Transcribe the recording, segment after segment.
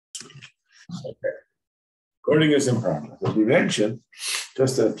Okay. Recording is in progress. As we mentioned,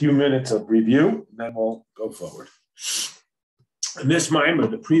 just a few minutes of review, and then we'll go forward. In this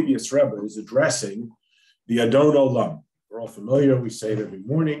Maamer, the previous Rebbe is addressing the Adon Olam. We're all familiar, we say it every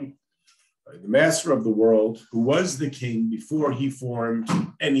morning, the master of the world, who was the king before he formed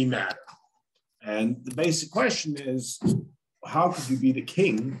any matter. And the basic question is, how could you be the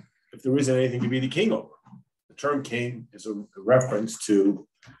king if there isn't anything to be the king over? The term king is a reference to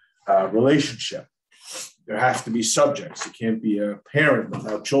relationship. There has to be subjects. You can't be a parent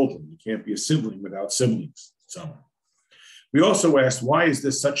without children. You can't be a sibling without siblings, so on. We also asked, why is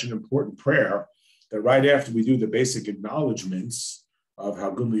this such an important prayer that right after we do the basic acknowledgments of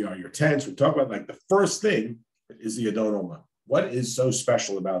how goodly are your tents, we talk about like the first thing is the Adon Olam. What is so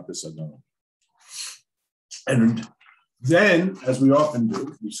special about this Adon? And then, as we often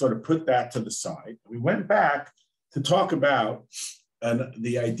do, we sort of put that to the side. We went back to talk about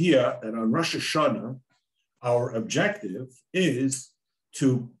the idea that on Rosh Hashanah, our objective is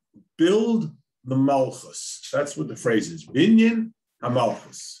to build the Malchus. That's what the phrase is, Binyan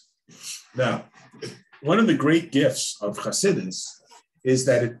HaMalchus. Now, one of the great gifts of Chassidus is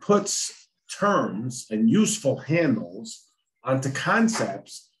that it puts terms and useful handles onto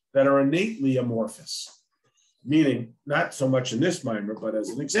concepts that are innately amorphous. Meaning, not so much in this Maamer, but as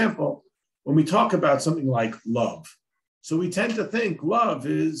an example, when we talk about something like love. So we tend to think love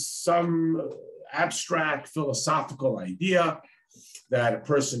is some abstract philosophical idea that a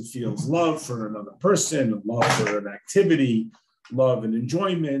person feels love for another person, love for an activity, love and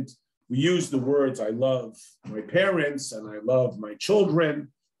enjoyment. We use the words, I love my parents and I love my children,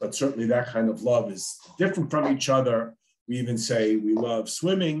 but certainly that kind of love is different from each other. We even say we love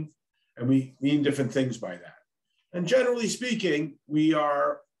swimming, and we mean different things by that. And generally speaking, we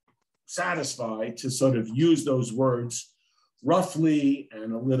are satisfied to sort of use those words roughly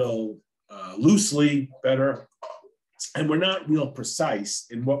and a little loosely better. And we're not real precise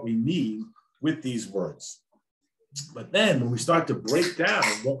in what we mean with these words. But then when we start to break down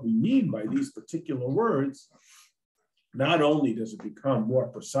what we mean by these particular words, not only does it become more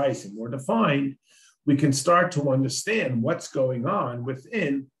precise and more defined, we can start to understand what's going on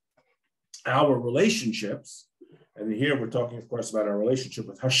within our relationships. And here we're talking, of course, about our relationship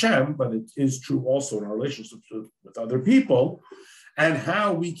with Hashem, but it is true also in our relationships with other people, and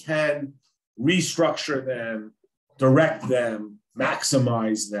how we can restructure them, direct them,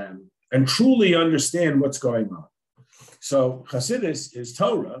 maximize them, and truly understand what's going on. So Chassidus is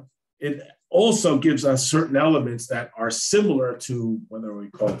Torah. It also gives us certain elements that are similar to, whether we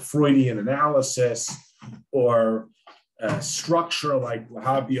call it Freudian analysis or structure like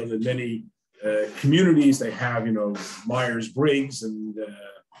Wahhabiyah in many communities. They have, Myers-Briggs and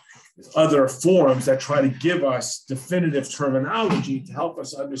other forms that try to give us definitive terminology to help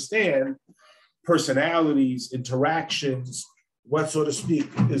us understand personalities, interactions, what, so to speak,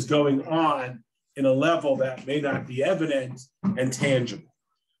 is going on in a level that may not be evident and tangible.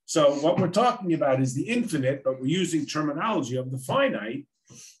 So what we're talking about is the infinite, but we're using terminology of the finite,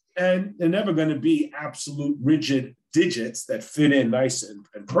 and they're never going to be absolute rigid digits that fit in nice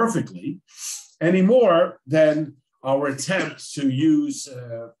and perfectly any more than our attempts to use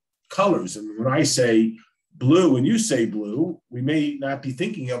colors. And when I say blue and you say blue, we may not be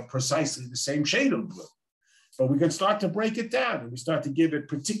thinking of precisely the same shade of blue, but we can start to break it down and we start to give it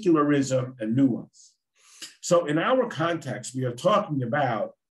particularism and nuance. So in our context, we are talking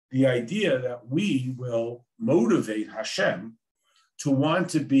about the idea that we will motivate Hashem to want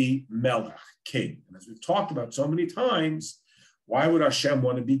to be Melech, king. And as we've talked about so many times, why would Hashem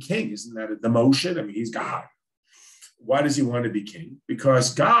want to be king? Isn't that a demotion? I mean, he's God. Why does he want to be king?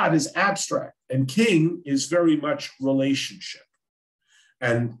 Because God is abstract and king is very much relationship.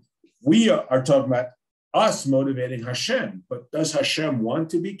 And we are talking about us motivating Hashem, but does Hashem want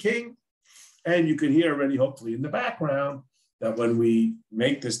to be king? And you can hear already, hopefully in the background, that when we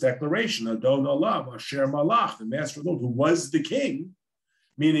make this declaration, Adon Olam, Asher Malach, the master of the world, who was the king,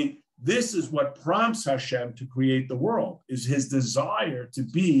 meaning this is what prompts Hashem to create the world, is his desire to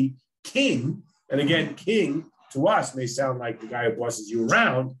be king. And again, king to us may sound like the guy who bosses you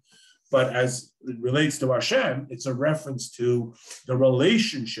around, but as it relates to Hashem, it's a reference to the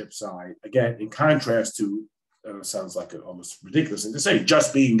relationship side. Again, in contrast to, sounds like an almost ridiculous thing to say,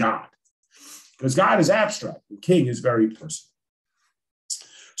 just being God. Because God is abstract and king is very personal.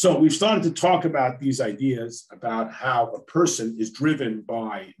 So we've started to talk about these ideas about how a person is driven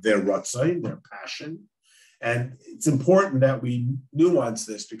by their ratzon, their passion. And it's important that we nuance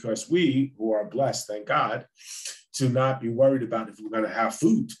this because we, who are blessed, thank God, to not be worried about if we're going to have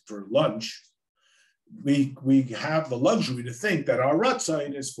food for lunch. we have the luxury to think that our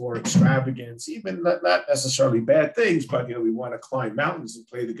Ratzain is for extravagance, even not necessarily bad things, but we want to climb mountains and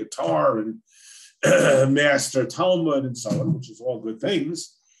play the guitar and master Talmud and so on, which is all good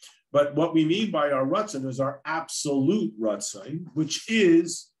things. But what we mean by our Ratzain is our absolute Ratzain, which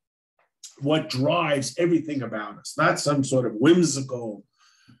is what drives everything about us, not some sort of whimsical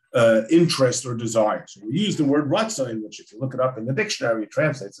interest or desire. So we use the word Ratzain, which if you look it up in the dictionary, it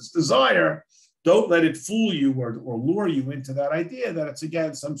translates as desire. Don't let it fool you or lure you into that idea that it's,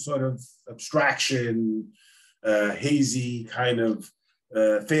 again, some sort of abstraction, hazy kind of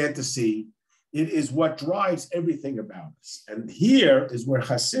fantasy. It is what drives everything about us. And here is where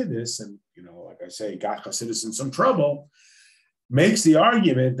Hasidus, and like I say, got Hasidus in some trouble, makes the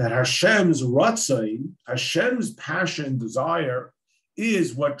argument that Hashem's Ratzain, Hashem's passion, desire,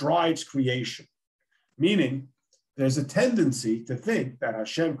 is what drives creation. Meaning, there's a tendency to think that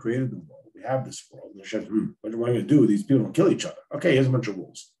Hashem created the world. We have this world. And Hashem, what am I going to do? These people don't kill each other. Okay, here's a bunch of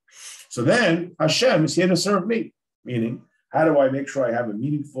rules. So then Hashem is here to serve me. Meaning, how do I make sure I have a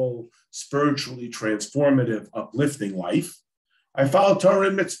meaningful, spiritually transformative, uplifting life? I follow Torah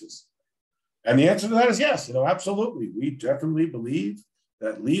and mitzvahs. And the answer to that is yes, absolutely. We definitely believe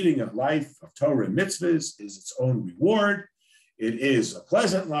that leading a life of Torah and mitzvahs is its own reward. It is a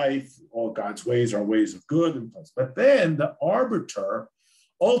pleasant life. All God's ways are ways of good and pleasant. But then the arbiter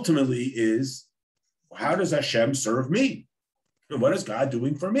ultimately is, how does Hashem serve me? And what is God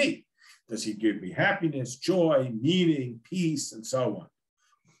doing for me? Does he give me happiness, joy, meaning, peace, and so on?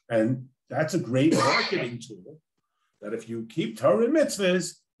 And that's a great marketing tool that if you keep Torah and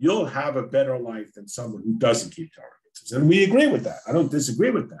mitzvahs, you'll have a better life than someone who doesn't keep Torah and mitzvahs. And we agree with that. I don't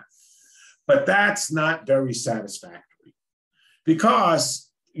disagree with that. But that's not very satisfactory. Because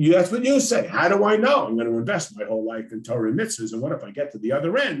that's what you say. How do I know? I'm going to invest my whole life in Torah and mitzvahs, and what if I get to the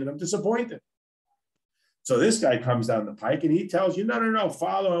other end and I'm disappointed? So this guy comes down the pike and he tells you, no,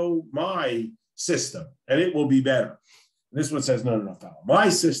 follow my system and it will be better. And this one says, no, follow my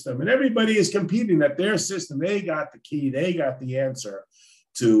system. And everybody is competing that their system, they got the key, they got the answer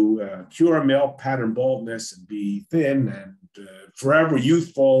to cure male pattern baldness and be thin and forever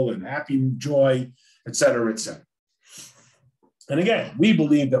youthful and happy, joy, et cetera, et cetera. And again, we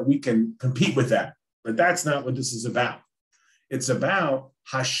believe that we can compete with that, but that's not what this is about. It's about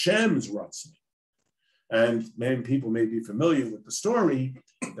Hashem's Ratzon. And many people may be familiar with the story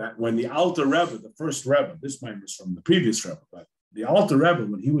that when the Alter Rebbe, the first Rebbe, this might was from the previous Rebbe, but the Alter Rebbe,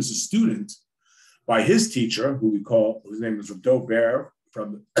 when he was a student by his teacher, whose name was Rav Dov Ber,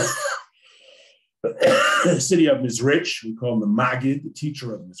 from the city of Mizrich, we call him the Magid, the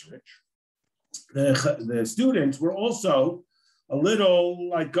teacher of Mizrich. The students were also a little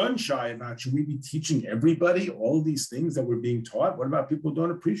like gun shy about, should we be teaching everybody all of these things that we're being taught? What about people who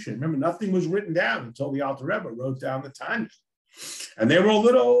don't appreciate it? Remember, nothing was written down until the Alter Rebbe wrote down the Tanya. And they were a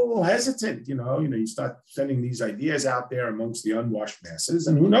little hesitant, you start sending these ideas out there amongst the unwashed masses,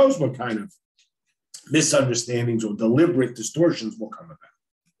 and who knows what kind of misunderstandings or deliberate distortions will come about.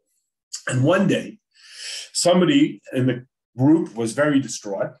 And one day, somebody in the group was very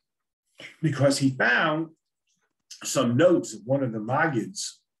distraught because he found some notes of one of the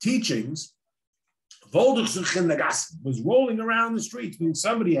Maggid's teachings was rolling around the streets. I mean,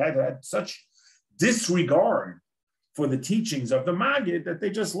 somebody had such disregard for the teachings of the Maggid that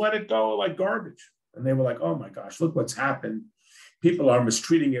they just let it go like garbage. And they were like, oh my gosh, look what's happened. People are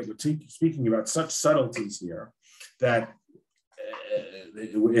mistreating it. We're speaking about such subtleties here that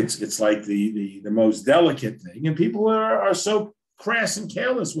it's like the most delicate thing. And people are so crass and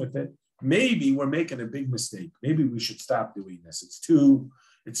careless with it. Maybe we're making a big mistake. Maybe we should stop doing this. It's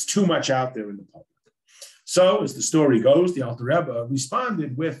too much out there in the public. So as the story goes, the Alter Rebbe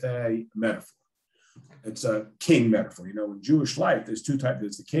responded with a metaphor. It's a king metaphor. In Jewish life, there's two types.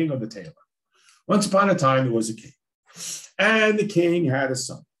 There's the king or the tailor. Once upon a time, there was a king. And the king had a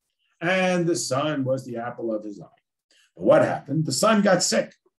son. And the son was the apple of his eye. But what happened? The son got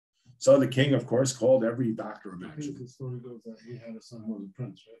sick. So the king, of course, called every doctor of action. The story goes that he had a son who was a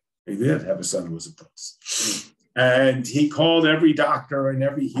prince, right? He did have a son who was a prince. And he called every doctor and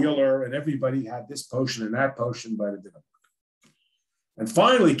every healer, and everybody had this potion and that potion, but it didn't work. And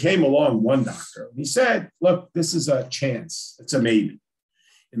finally came along one doctor. And he said, look, this is a chance. It's a maybe.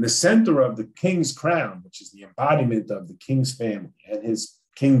 In the center of the king's crown, which is the embodiment of the king's family and his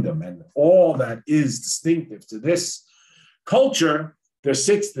kingdom and all that is distinctive to this culture, there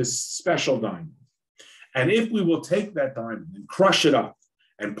sits this special diamond. And if we will take that diamond and crush it up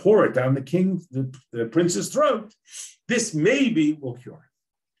and pour it down the prince's throat, this maybe will cure it.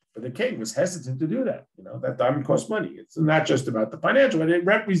 But the king was hesitant to do that. That diamond cost money. It's not just about the financial, but it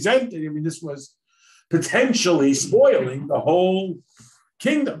represented, this was potentially spoiling the whole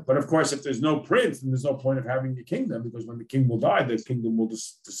kingdom. But of course, if there's no prince, then there's no point of having the kingdom, because when the king will die, the kingdom will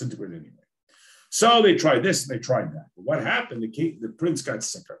disintegrate anyway. So they tried this and they tried that. But what happened? The prince got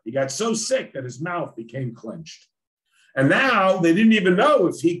sicker. He got so sick that his mouth became clenched. And now they didn't even know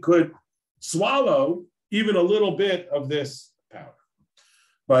if he could swallow even a little bit of this powder.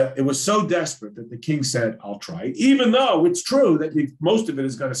 But it was so desperate that the king said, I'll try, even though it's true that most of it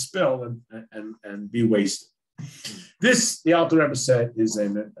is going to spill and be wasted. This, the Alter Rebbe said, is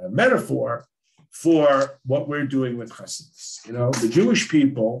a metaphor for what we're doing with Hasidus. You know, the Jewish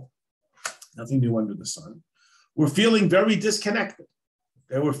people, nothing new under the sun, were feeling very disconnected.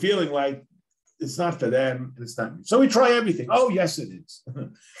 They were feeling like it's not for them, and it's not me. So we try everything. Oh, yes, it is.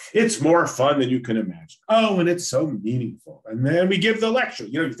 It's more fun than you can imagine. Oh, and it's so meaningful. And then we give the lecture.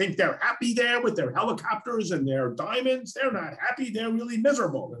 You know, you think they're happy there with their helicopters and their diamonds. They're not happy. They're really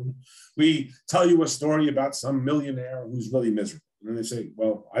miserable. And we tell you a story about some millionaire who's really miserable. And then they say,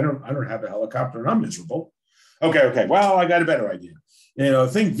 well, I don't have a helicopter and I'm miserable. Okay. Well, I got a better idea. You know,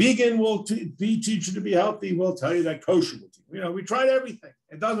 think vegan will teach you to be healthy. We'll tell you that kosher will teach you. You know, we tried everything.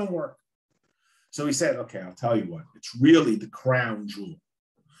 It doesn't work. So he said, okay, I'll tell you what, it's really the crown jewel.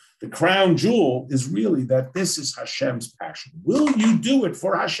 The crown jewel is really that this is Hashem's passion. Will you do it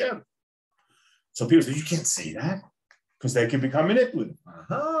for Hashem? So people say, you can't say that because they can become manipulative.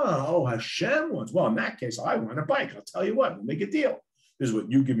 Oh, Hashem wants. Well, in that case, I want a bike. I'll tell you what, we'll make a deal. This is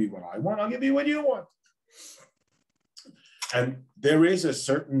what you give me what I want. I'll give you what you want. And there is a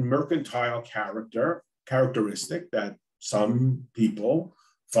certain mercantile characteristic that some people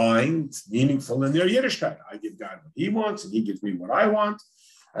find meaningful in their Yiddishkeit. I give God what he wants, and he gives me what I want,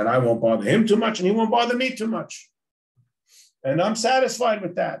 and I won't bother him too much, and he won't bother me too much. And I'm satisfied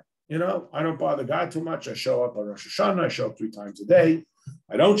with that. You know, I don't bother God too much. I show up on Rosh Hashanah. I show up 3 times a day.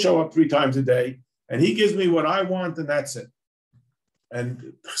 I don't show up 3 times a day, and he gives me what I want, and that's it.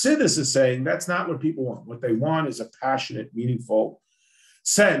 And Chassidus is saying that's not what people want. What they want is a passionate, meaningful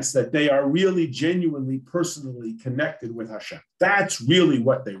sense that they are really genuinely, personally connected with Hashem. That's really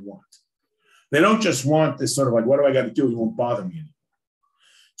what they want. They don't just want this sort of like, what do I got to do? It won't bother me anymore.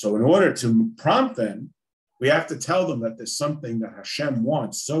 So in order to prompt them, we have to tell them that there's something that Hashem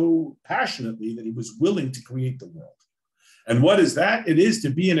wants so passionately that he was willing to create the world. And what is that? It is to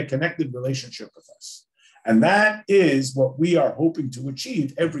be in a connected relationship with us. And that is what we are hoping to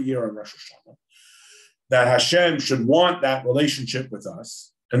achieve every year on Rosh Hashanah. That Hashem should want that relationship with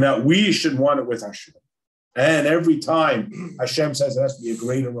us, and that we should want it with Hashem. And every time Hashem says it has to be a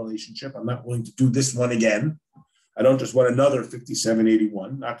greater relationship, I'm not willing to do this one again. I don't just want another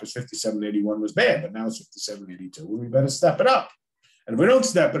 5781, not because 5781 was bad, but now it's 5782. We better step it up. And if we don't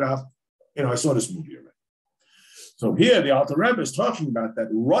step it up, you know, I saw this movie already. So here the Alter Rebbe is talking about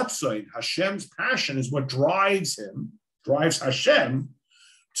that Ratzon, Hashem's passion, is what drives Hashem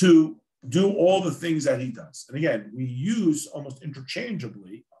to do all the things that he does. And again, we use almost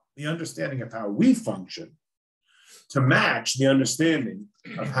interchangeably the understanding of how we function to match the understanding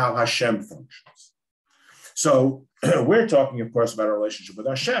of how Hashem functions. So we're talking, of course, about our relationship with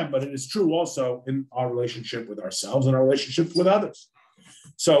Hashem, but it is true also in our relationship with ourselves and our relationships with others.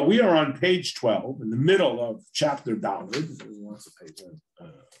 So we are on page 12, in the middle of chapter Daled.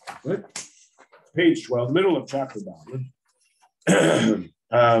 Page 12, middle of chapter Daled.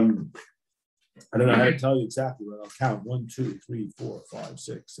 I don't know how to tell you exactly, but I'll count 1, 2, 3, 4, 5,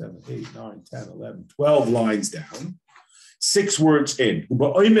 6, 7, 8, 9, 10, 11, 12 lines down, 6 words in. Now,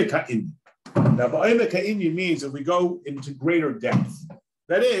 ba'omek ha'inyan means that we go into greater depth.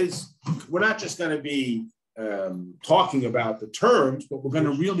 That is, we're not just going to be talking about the terms, but we're going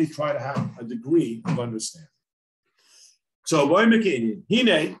to really try to have a degree of understanding. So, ba'omek ha'inyan,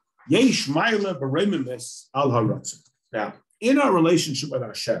 hine yesh ma'ila b'reimimis al haratzon. Now, in our relationship with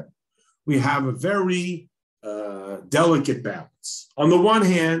Hashem, we have a very delicate balance. On the one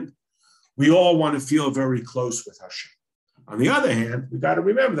hand, we all want to feel very close with Hashem. On the other hand, we got to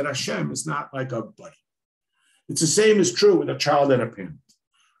remember that Hashem is not like a buddy. It's the same is true with a child and a parent.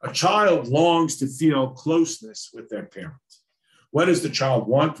 A child longs to feel closeness with their parent. What does the child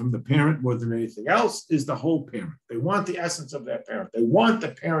want from the parent more than anything else? Is the whole parent. They want the essence of their parent. They want the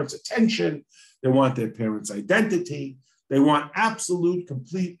parent's attention. They want their parent's identity. They want absolute,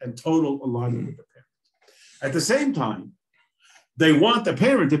 complete, and total alignment with the parent. At the same time, they want the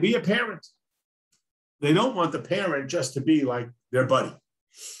parent to be a parent. They don't want the parent just to be like their buddy.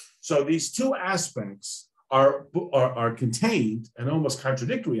 So these two aspects are contained, and almost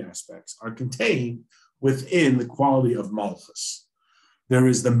contradictory aspects are contained within the quality of Malchus. There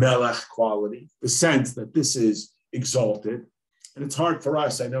is the Melech quality, the sense that this is exalted, And it's hard for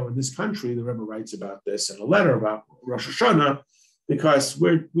us, I know in this country, the Rebbe writes about this in a letter about Rosh Hashanah, because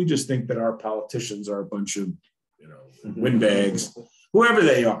we just think that our politicians are a bunch of, windbags, whoever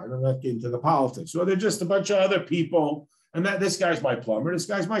they are. I'm not getting into the politics. Well, they're just a bunch of other people. And that this guy's my plumber, this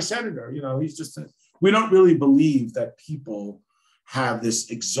guy's my senator. He's just, we don't really believe that people have this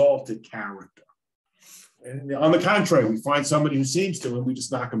exalted character. And on the contrary, we find somebody who seems to, and we just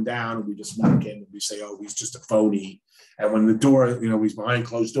knock him down, and we just knock in, and we say, oh, he's just a phony. And when the door, he's behind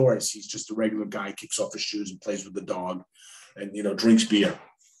closed doors, he's just a regular guy, kicks off his shoes and plays with the dog and, drinks beer.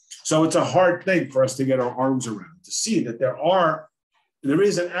 So it's a hard thing for us to get our arms around, to see that there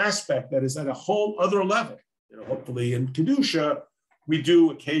is an aspect that is at a whole other level. Hopefully in Kedusha, we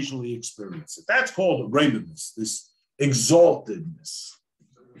do occasionally experience it. That's called reiminus, this exaltedness.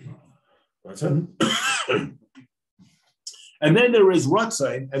 And then there is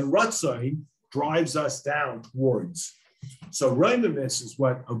Ratzain, and Ratzain drives us down towards. So reiminus is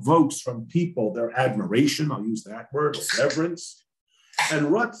what evokes from people their admiration, I'll use that word, reverence. And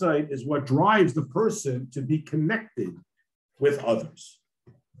Ratzain is what drives the person to be connected with others.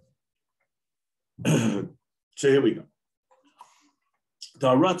 So here we go.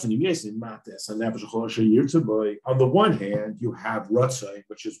 On the one hand, you have Ratzai,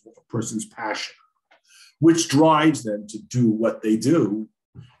 which is a person's passion, which drives them to do what they do.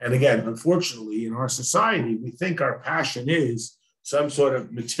 And again, unfortunately, in our society, we think our passion is some sort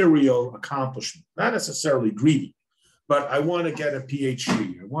of material accomplishment, not necessarily greedy, but I want to get a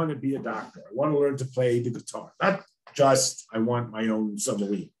PhD. I want to be a doctor. I want to learn to play the guitar. Not just I want my own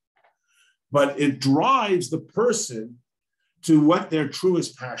submarine. But it drives the person to what their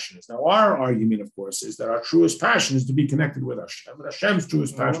truest passion is. Now, our argument, of course, is that our truest passion is to be connected with Hashem. And Hashem's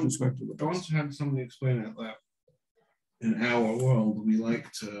truest passion is connected with us. I once had somebody explain that in our world, we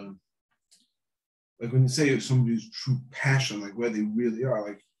like to, like when you say somebody's true passion, like where they really are,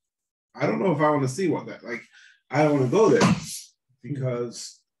 like, I don't know if I want to see what that, like, I don't want to go there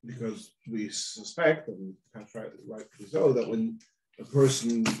because we suspect, and that's rightly so, that when a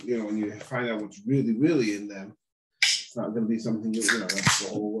person, when you find out what's really, really in them, it's not going to be something, that's the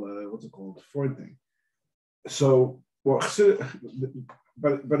whole, what's it called, Freud thing. So, but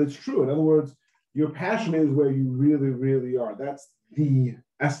it's true. In other words, your passion is where you really, really are. That's the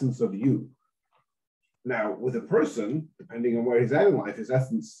essence of you. Now, with a person, depending on where he's at in life, his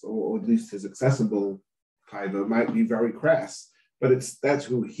essence, or at least his accessible kind of, might be very crass, but that's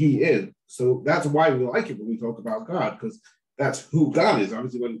who he is. So that's why we like it when we talk about God, because that's who God is.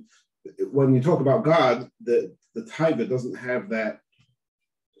 Obviously, when you talk about God, the taiva doesn't have that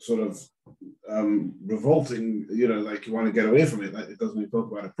sort of revolting, like you want to get away from it. Like it doesn't when you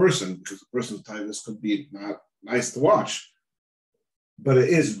talk about a person, because a person's taivas could be not nice to watch, but it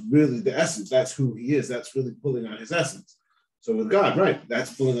is really the essence. That's who he is. That's really pulling on his essence. So with God, right,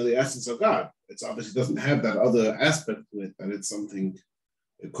 that's pulling on the essence of God. It's obviously doesn't have that other aspect to it, that it's something,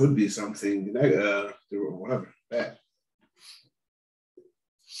 it could be something or whatever, bad.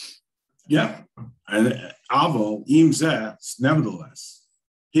 Yeah, and Avo imzeh, nevertheless,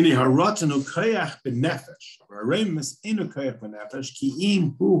 hini harotzenu koyach benefesh, v'aremis inu koyach benefesh, ki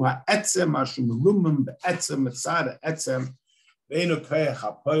im hu ha'etzem ashu melumim be'etzem mitzad ha'etzem ve'inu koyach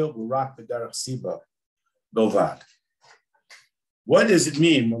ha'poyel v'rak b'derech siba bilvad. What does it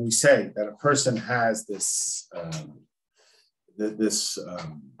mean when we say that a person has this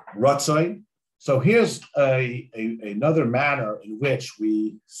rotzai? So here's another manner in which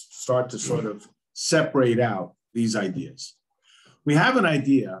we start to sort of separate out these ideas. We have an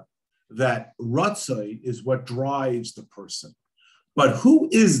idea that rotzai is what drives the person. But who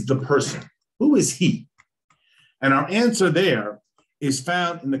is the person? Who is he? And our answer there is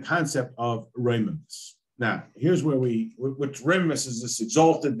found in the concept of reiminus. Now, here's where what reiminus is, this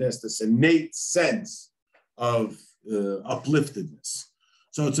exaltedness, this innate sense of upliftedness.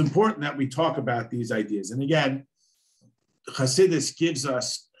 So it's important that we talk about these ideas. And again, Chassidus gives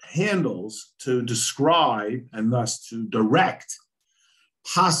us handles to describe and thus to direct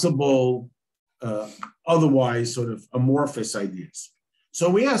possible, otherwise sort of amorphous ideas. So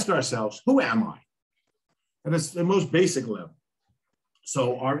we ask ourselves, who am I? And it's the most basic level.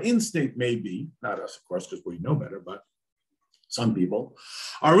 So our instinct may be, not us, of course, because we know better, but some people,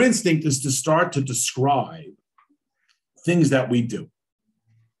 our instinct is to start to describe things that we do.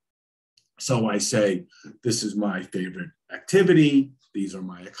 So I say, this is my favorite activity. These are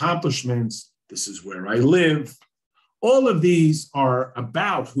my accomplishments. This is where I live. All of these are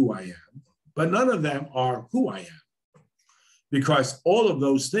about who I am, but none of them are who I am, because all of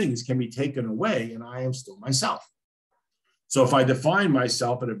those things can be taken away and I am still myself. So if I define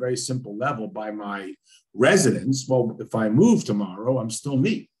myself at a very simple level by my residence, well, if I move tomorrow, I'm still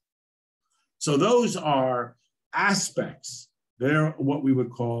me. So those are aspects. They're what we would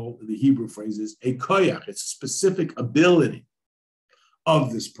call, the Hebrew phrase is a koyach. It's a specific ability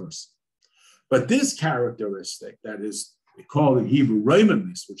of this person. But this characteristic that is, we call in Hebrew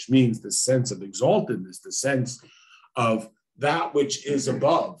roiminess, which means the sense of exaltedness, the sense of that which is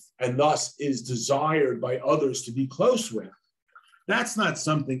above and thus is desired by others to be close with. That's not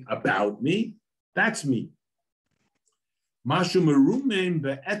something about me. That's me. Mashu merumim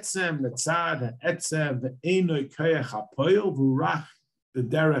be'etzem letzad ha'etzem ve'enoi koyach ha'poil v'urach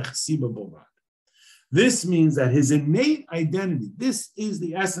v'derech siba bovad. This means that his innate identity, this is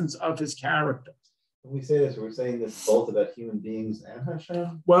the essence of his character. When we say this, we're saying this both about human beings and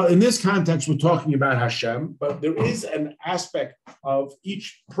Hashem? Well, in this context, we're talking about Hashem, but there is an aspect of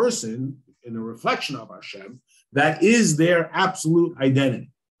each person in a reflection of Hashem that is their absolute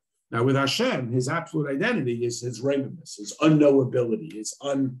identity. Now, with Hashem, his absolute identity is his reiminess, his unknowability, his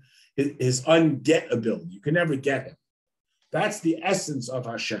ungetability. You can never get him. That's the essence of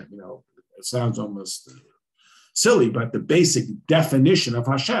Hashem. You know, it sounds almost silly, but the basic definition of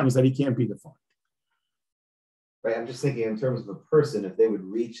Hashem is that he can't be defined. Right. I'm just thinking in terms of a person, if they would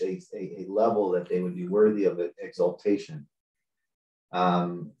reach a level that they would be worthy of exaltation,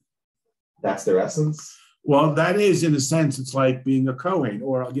 that's their essence. Well, that is, in a sense, it's like being a Kohen.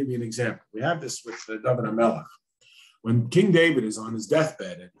 Or I'll give you an example. We have this with David HaMelech. When King David is on his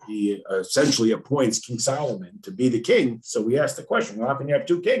deathbed, and he essentially appoints King Solomon to be the king, so we ask the question, well, how can you have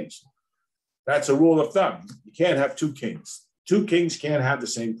two kings? That's a rule of thumb. You can't have two kings. Two kings can't have the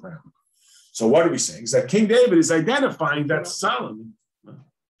same crown. So what are we saying? Is that King David is identifying that Solomon.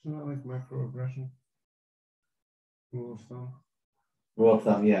 It's not like microaggression. Rule of thumb. Rule of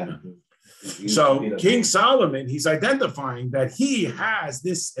thumb, yeah. So King Solomon, he's identifying that he has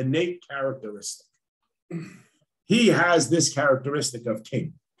this innate characteristic. He has this characteristic of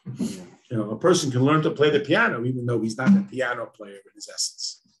king. You know, a person can learn to play the piano even though he's not a piano player in his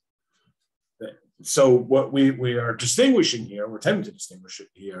essence. So what we are distinguishing here, we're attempting to distinguish it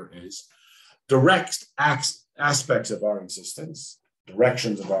here, is direct aspects of our existence,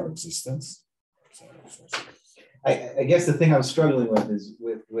 directions of our existence. I guess the thing I'm struggling with is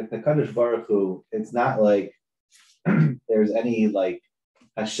with the Kadosh Baruch Hu, it's not like there's any like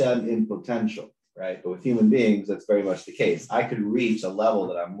Hashem in potential, right? But with human beings, that's very much the case. I could reach a level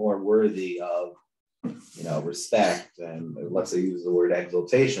that I'm more worthy of, you know, respect, and let's say use the word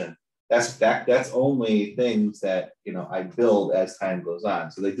exaltation. That's only things that, you know, I build as time goes on.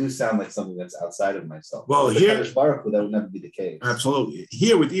 So they do sound like something that's outside of myself. Well, here, Kadosh Baruch Hu, that would never be the case. Absolutely.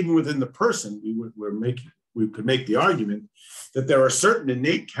 Here, even within the person, we could make the argument that there are certain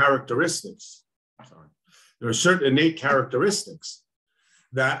innate characteristics. There are certain innate characteristics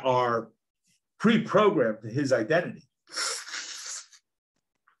that are pre-programmed to his identity.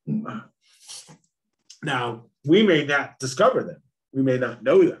 Now, we may not discover them. We may not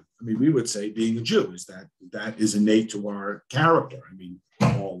know them. I mean, we would say being a Jew is that is innate to our character. I mean,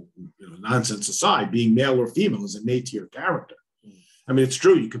 all nonsense aside, being male or female is innate to your character. I mean, it's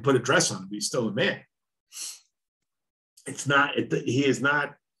true. You could put a dress on, but he's still a man. It's not. He is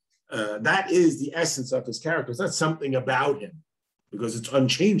not. That is the essence of his character. It's not something about him because it's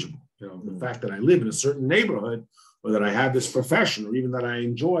unchangeable. You know, the fact that I live in a certain neighborhood, or that I have this profession, or even that I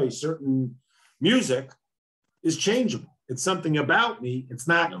enjoy certain music, is changeable. It's something about me. It's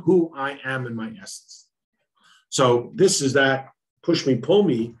not who I am in my essence. So this is that push me, pull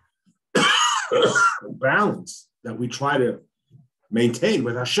me balance that we try to maintain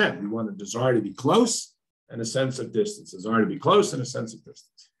with Hashem. We want a desire to be close and a sense of distance. Desire to be close and a sense of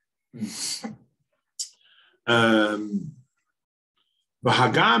distance.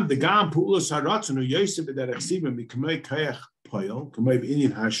 V'hagam degam pu'ulos haratzonu yosef b'derech sibim b'kamei kayach poil kamei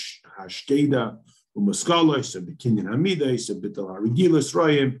b'inyan hashkeda u'maskalos b'kinyan hamidas b'tel harigilos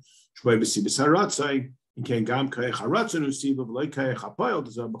royim shmei b'sibis haratzai in ken gam kayach haratzonu siba v'lei kayach hapoil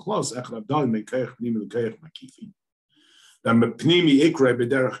d'zah b'chlos echad avdal mei kayach pnimi l'kayach makifi d'am pnimi ikre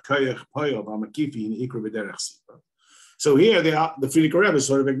b'derech kayach poil v'amakifi in ikre b'derech siba. So here the Frierdiker Rebbe is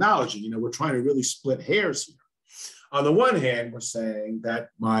sort of acknowledging, we're trying to really split hairs here. On the one hand, we're saying that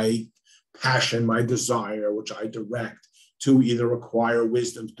my passion, my desire, which I direct to either acquire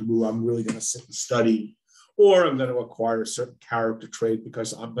wisdom through I'm really going to sit and study, or I'm going to acquire a certain character trait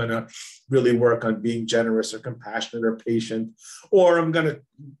because I'm going to really work on being generous or compassionate or patient, or I'm going to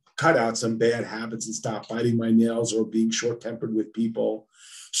cut out some bad habits and stop biting my nails or being short-tempered with people.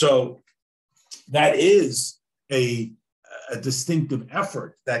 So that is a distinctive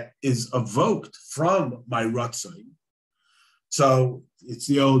effort that is evoked from my rutzai. So it's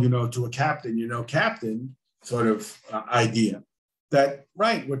the old, to a captain, captain sort of idea that,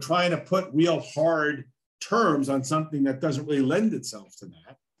 right, we're trying to put real hard terms on something that doesn't really lend itself to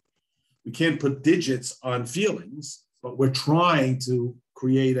that. We can't put digits on feelings, but we're trying to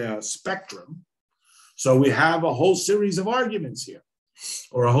create a spectrum. So we have a whole series of arguments here,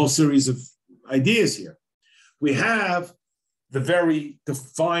 or a whole series of ideas here. We have the very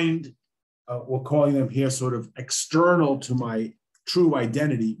defined, we're calling them here sort of external to my true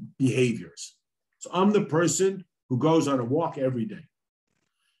identity behaviors. So I'm the person who goes on a walk every day.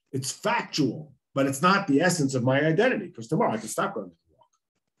 It's factual, but it's not the essence of my identity, because tomorrow I can stop going on a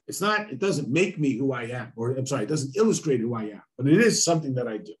walk. It doesn't make me who I am, it doesn't illustrate who I am, but it is something that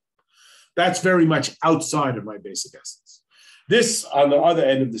I do. That's very much outside of my basic essence. This, on the other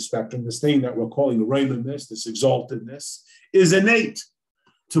end of the spectrum, this thing that we're calling the Raymondness, this exaltedness, is innate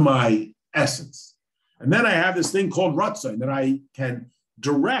to my essence. And then I have this thing called Ratzon that I can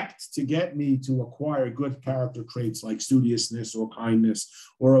direct to get me to acquire good character traits like studiousness or kindness,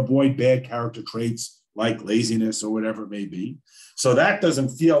 or avoid bad character traits like laziness or whatever it may be. So that doesn't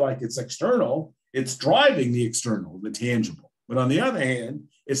feel like it's external. It's driving the external, the tangible. But on the other hand,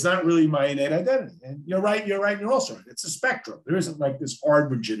 it's not really my innate identity. And you're right, you're also right. It's a spectrum. There isn't like this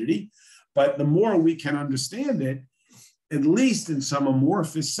hard rigidity, but the more we can understand it, at least in some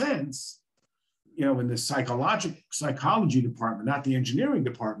amorphous sense, in the psychology department, not the engineering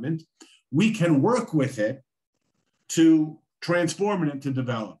department, we can work with it to transform it and to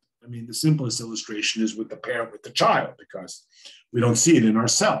develop. I mean, the simplest illustration is with the parent with the child, because we don't see it in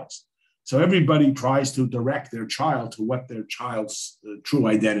ourselves. So everybody tries to direct their child to what their child's true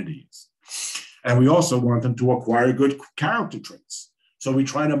identity is. And we also want them to acquire good character traits. So we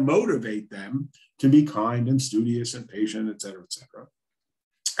try to motivate them to be kind and studious and patient, et cetera,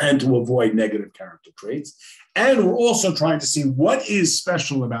 and to avoid negative character traits. And we're also trying to see what is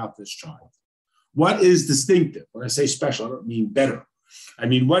special about this child. What is distinctive? When I say special, I don't mean better. I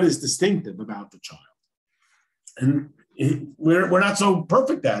mean, what is distinctive about the child? And we're not so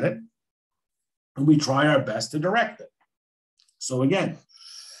perfect at it, and we try our best to direct it. So again,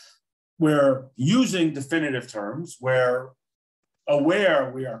 we're using definitive terms. We're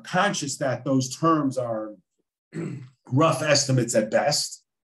aware, we are conscious that those terms are rough estimates at best,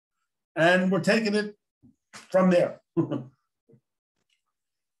 and we're taking it from there.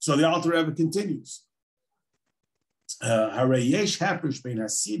 So the Alter Rebbe continues. Hare yesh hapish bein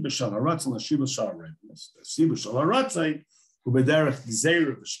hasiba shel haratzon l'shiba shel haremes. Hasiba shel haratzon hu b'derech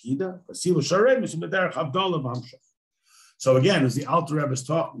gzeira v'shkida. Hasiba shel haremes hu b'derech havdalah v'hamshach. So again, as the Alter Rebbe is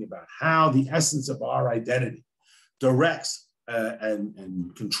talking about how the essence of our identity directs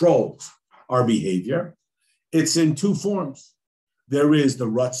and controls our behavior, it's in two forms. There is the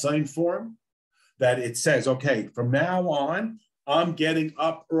Ratzon form, that it says, okay, from now on, I'm getting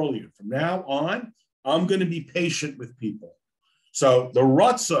up earlier. From now on, I'm going to be patient with people. So the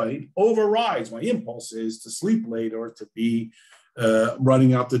Ratzon overrides my impulses to sleep late or to be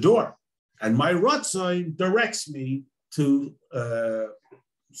running out the door. And my Ratzon directs me to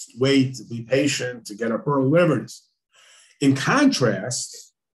wait, to be patient, to get up early, whatever it is. In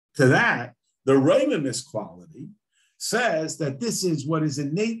contrast to that, the Raymondness quality says that this is what is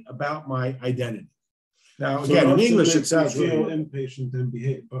innate about my identity. Now, again, in English, it sounds feel impatient and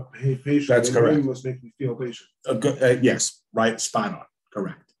behave patient. That's correct. Must make me feel patient. Yes, right, spot on,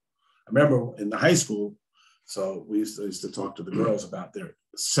 correct. I remember in the high school, so we used to talk to the girls about their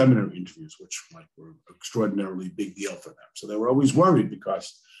seminar interviews, which were extraordinarily big deal for them. So they were always worried,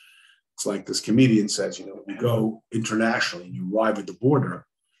 because it's like this comedian says, when you go internationally and you arrive at the border,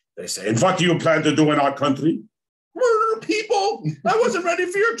 they say, "And what do you plan to do in our country?" "Murder people. I wasn't ready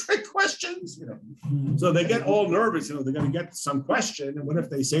for your trick questions." So they get all nervous. They're going to get some question, and what if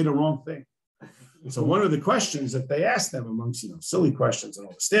they say the wrong thing? So one of the questions that they ask them, amongst silly questions and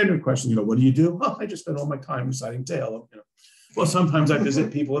all the standard questions, what do you do? "Oh, I just spend all my time reciting Tehillim." Well, sometimes I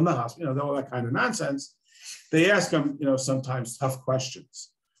visit people in the hospital. All that kind of nonsense. They ask them, sometimes tough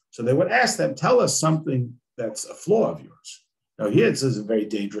questions. So they would ask them, "Tell us something that's a flaw of yours." Now, here this is a very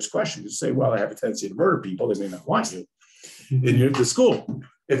dangerous question to say, "Well, I have a tendency to murder people. They may not want you in the school."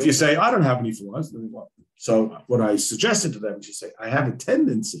 If you say, "I don't have any flaws," then what? So what I suggested to them is you say, "I have a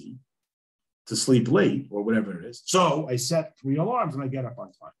tendency to sleep late," or whatever it is. So I set 3 alarms and I get up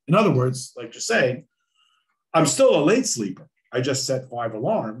on time. In other words, like you're saying, I'm still a late sleeper. I just set 5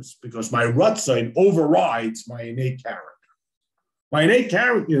 alarms because my Ratzon overrides my innate character. My innate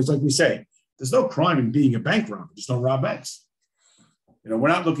character is, like we say, there's no crime in being a bank robber. Just don't rob banks. We're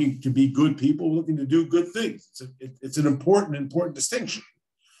not looking to be good people. We're looking to do good things. It's an important distinction.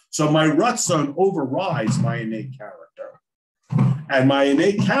 So my Ratzon overrides my innate character. And my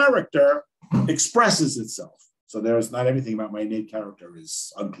innate character expresses itself. So there's not everything about my innate character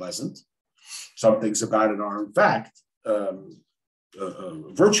is unpleasant. Some things about it are, in fact,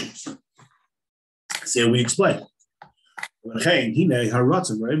 virtuous. So we explain.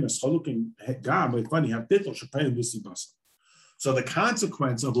 So the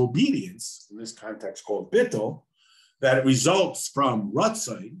consequence of obedience, in this context called bittul, that it results from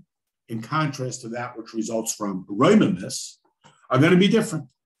ratzon, in contrast to that which results from roimimus, are going to be different.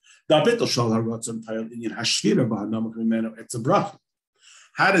 How does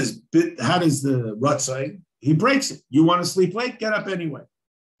the ratzon? He breaks it. You want to sleep late? Get up anyway.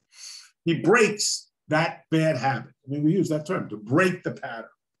 He breaks that bad habit. I mean, we use that term, to break the pattern.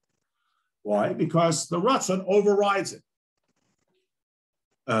 Why? Because the ratzon overrides it.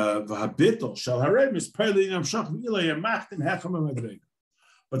 But the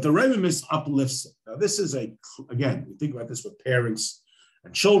Reimimus uplifts it. Now, this is again, we think about this with parents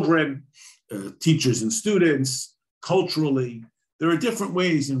and children, teachers and students, culturally. There are different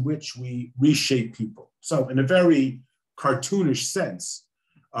ways in which we reshape people. So in a very cartoonish sense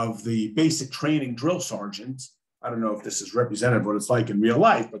of the basic training drill sergeant, I don't know if this is representative of what it's like in real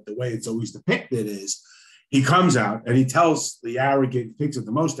life, but the way it's always depicted is he comes out and he tells the arrogant, he picks up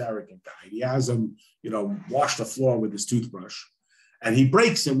the most arrogant guy. He has him, wash the floor with his toothbrush, and he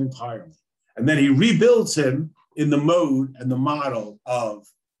breaks him entirely. And then he rebuilds him in the mode and the model of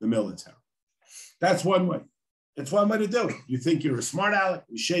the military. That's one way. It's one way to do it. You think you're a smart aleck,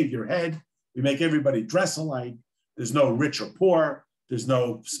 we shave your head, we make everybody dress alike. There's no rich or poor. There's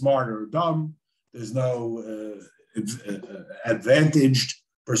no smart or dumb. There's no advantaged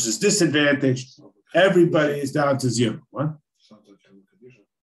versus disadvantaged. Everybody is down to zero. What?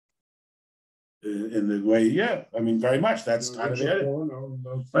 In the way, yeah. I mean, very much. That's kind of it.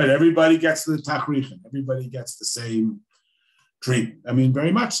 Right. Everybody gets the tachrichin. Everybody gets the same treatment. I mean,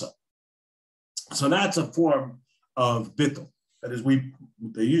 very much so. So that's a form of bittul. That is,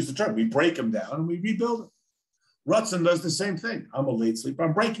 they use the term, we break them down and we rebuild them. Ratzon does the same thing. I'm a late sleeper.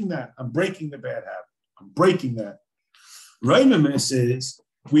 I'm breaking that. I'm breaking the bad habit. I'm breaking that. Reimamis is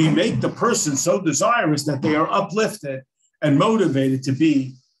we make the person so desirous that they are uplifted and motivated to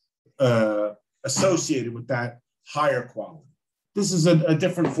be associated with that higher quality. This is a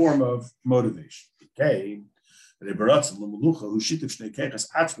different form of motivation. Okay.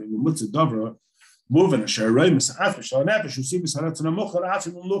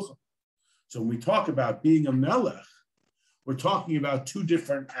 So when we talk about being a melech, we're talking about two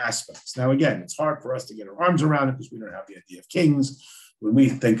different aspects. Now, again, it's hard for us to get our arms around it because we don't have the idea of kings. When we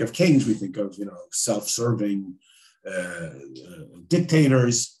think of kings, we think of, self-serving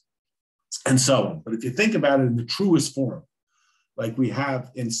dictators and so on. But if you think about it in the truest form, like we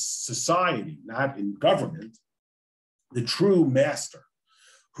have in society, not in government, the true master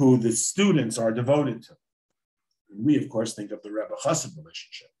who the students are devoted to. And we, of course, think of the Rebbe Chassid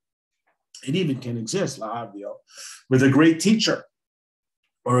relationship. It even can exist, la'avdil, with a great teacher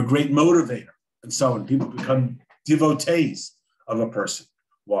or a great motivator and so on. People become devotees of a person.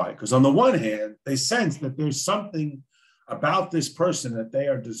 Why? Because on the one hand, they sense that there's something about this person that they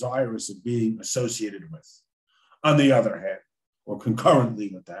are desirous of being associated with. On the other hand, or concurrently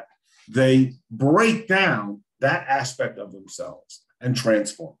with that, they break down that aspect of themselves and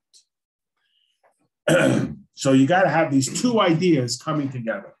transform it. So you got to have these two ideas coming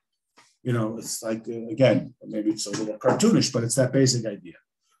together. It's like, again, maybe it's a little cartoonish, but it's that basic idea.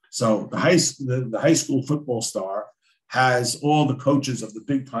 So the high school football star has all the coaches of the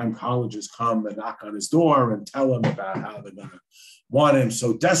big time colleges come and knock on his door and tell him about how they're going to want him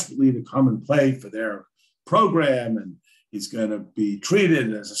so desperately to come and play for their program. And he's going to be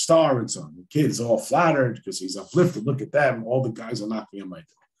treated as a star and so on. The kid's all flattered because he's uplifted. Look at them. All the guys are knocking on my door.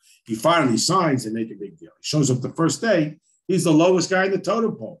 He finally signs and make a big deal. He shows up the first day. He's the lowest guy in the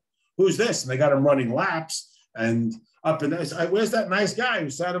totem pole. Who's this? And they got him running laps and up and where's that nice guy who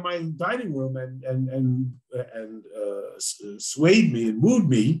sat in my dining room and swayed me and wooed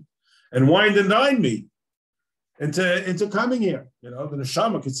me and wined and dined me into coming here? The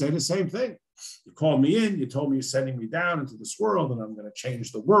neshama could say the same thing. You called me in, you told me you're sending me down into this world, and I'm going to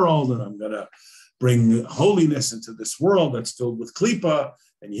change the world, and I'm going to bring holiness into this world that's filled with klipa.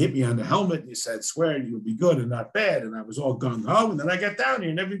 And you hit me on the helmet and you said, swear you would be good and not bad. And I was all gung-ho. And then I get down here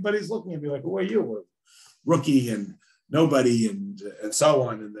and everybody's looking at me like, who are you? We're rookie and nobody and so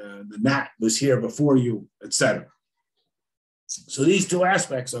on. And the gnat was here before you, etc. So these two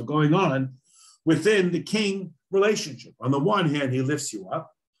aspects are going on within the king relationship. On the one hand, he lifts you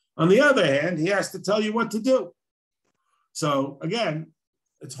up. On the other hand, he has to tell you what to do. So again,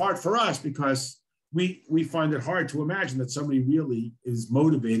 it's hard for us because we find it hard to imagine that somebody really is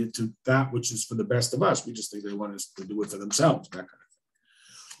motivated to that which is for the best of us. We just think they want us to do it for themselves, that kind of thing.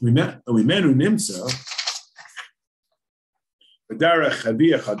 We men who nimsa, b'derech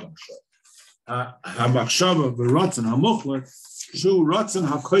chaviyah chadasha, hamachshava v'ratzon hamuchler, shu ratzon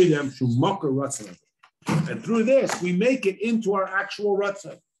hakoydem, shu mocker ratzon. And through this, we make it into our actual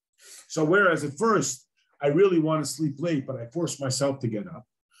ratzon. So whereas at first, I really want to sleep late, but I force myself to get up,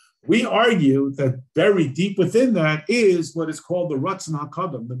 we argue that buried deep within that is what is called the Ratzon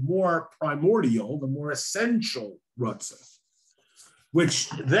HaKadam, the more primordial, the more essential Ratzon,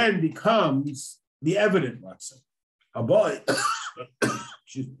 which then becomes the evident Ratzon.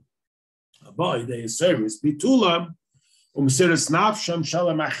 Excuse me.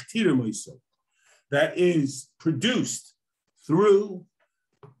 That is produced through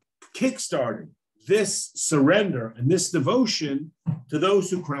kickstarting this surrender and this devotion to those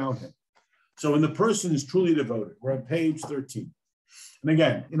who crown him. So when the person is truly devoted, we're on page 13. And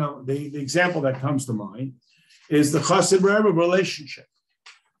again, the example that comes to mind is the Chassid Rebbe relationship.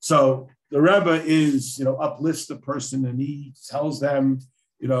 So the Rebbe is, uplifts the person and he tells them,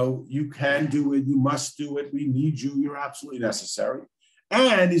 you can do it, you must do it, we need you, you're absolutely necessary.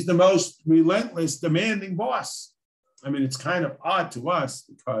 And he's the most relentless, demanding boss. I mean, it's kind of odd to us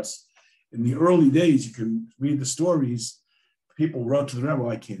because in the early days, you can read the stories. People wrote to the Rebbe,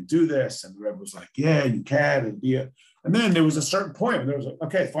 I can't do this. And the Rebbe was like, yeah, you can. And then there was a certain point where there was like,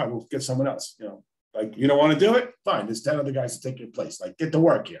 okay, fine, we'll get someone else. Like, you don't want to do it? Fine, there's 10 other guys to take your place. Like, get to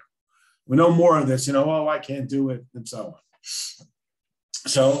work here. We know more of this, I can't do it, and so on.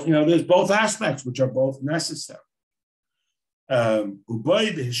 So, there's both aspects, which are both necessary. Again,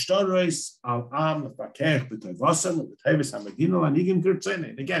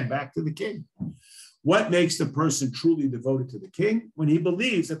 back to the king. What makes the person truly devoted to the king? When he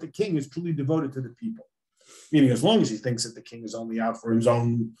believes that the king is truly devoted to the people. Meaning, as long as he thinks that the king is only out for his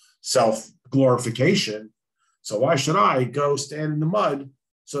own self-glorification, so why should I go stand in the mud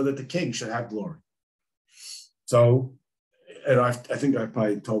so that the king should have glory? So, and I think I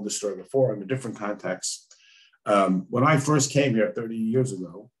probably told this story before in a different context. When I first came here 30 years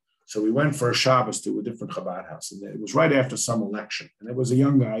ago, so we went for a Shabbos to a different Chabad house, and it was right after some election. And there was a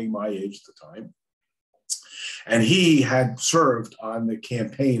young guy my age at the time, and he had served on the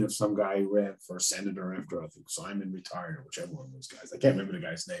campaign of some guy who ran for senator after, I think, Simon retired, or whichever one of those guys. I can't remember the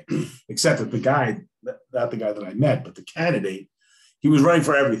guy's name, except that the guy, not the guy that I met, but the candidate, he was running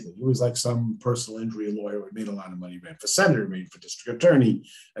for everything. He was like some personal injury lawyer who made a lot of money, ran for senator, ran for district attorney,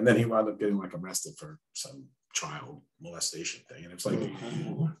 and then he wound up getting arrested for some child molestation thing. And it's like,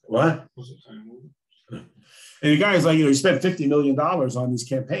 what? And the guy's like, he spent $50 million on these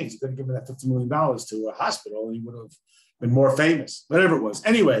campaigns. He could have given that $50 million to a hospital and he would have been more famous, whatever it was.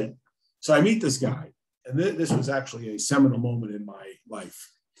 Anyway, so I meet this guy, and this was actually a seminal moment in my life.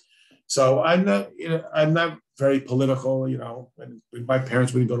 So I'm not very political, when my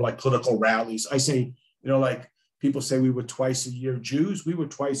parents would go to political rallies. I say, people say we were twice a year Jews. We were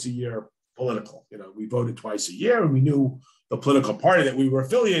twice a year political. We voted twice a year, and we knew the political party that we were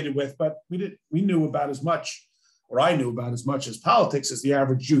affiliated with, but we knew about as much, or I knew about as much as politics as the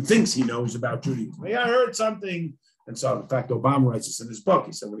average Jew thinks he knows about Judaism. I heard something. And so, in fact, Obama writes this in his book.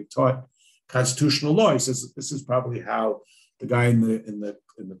 He said when he taught constitutional law, he says this is probably how the guy in the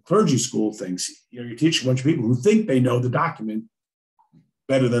clergy school thinks. You're teaching a bunch of people who think they know the document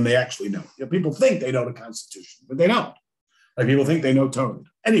better than they actually know. People think they know the Constitution, but they don't. People think they know Torah.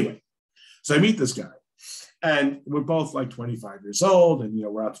 Anyway, so I meet this guy, and we're both 25 years old, and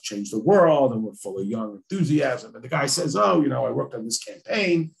we're out to change the world, and we're full of young enthusiasm. And the guy says, "Oh, I worked on this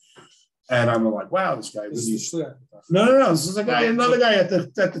campaign," and I'm like, "Wow, this guy really." No. This is another guy at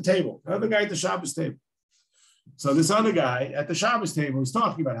the table, another guy at the Shabbos table. So this other guy at the Shabbos table was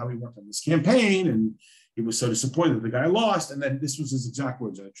talking about how he worked on this campaign, and he was so disappointed that the guy lost. And then this was his exact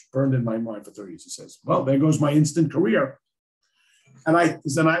words, that burned in my mind for 30 years. He says, "Well, there goes my instant career." And it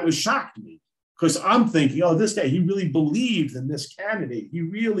was shocked me, because I'm thinking, this guy, he really believed in this candidate. He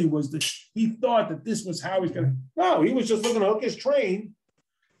really was he thought that this was how he's going to. No, he was just looking to hook his train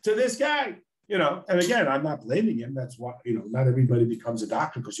to this guy, And again, I'm not blaming him. That's why, not everybody becomes a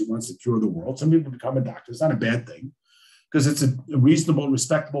doctor because he wants to cure the world. Some people become a doctor. It's not a bad thing, because it's a reasonable,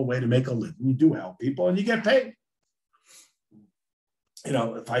 respectable way to make a living. You do help people and you get paid.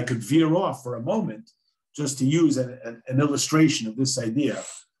 If I could veer off for a moment, just to use an illustration of this idea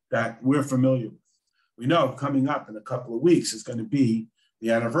that we're familiar with. We know coming up in a couple of weeks is going to be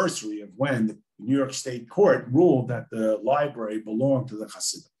the anniversary of when the New York State Court ruled that the library belonged to the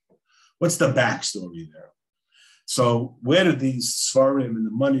Hasidim. What's the backstory there? So where did these Sfarim and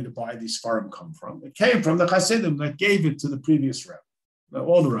the money to buy these Sfarim come from? It came from the Hasidim that gave it to the previous Rebbe. Now,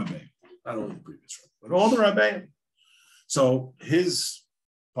 all the Rebbe, not only the previous Rebbe, but all the Rebbe. So his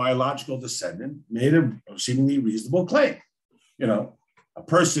biological descendant made a seemingly reasonable claim. You know, a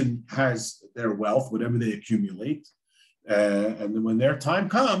person has their wealth, whatever they accumulate, and then when their time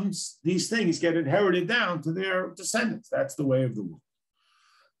comes, these things get inherited down to their descendants. That's the way of the world.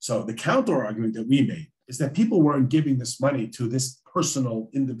 So the counter argument that we made is that people weren't giving this money to this personal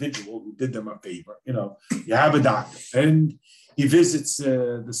individual who did them a favor. You know, you have a doctor and he visits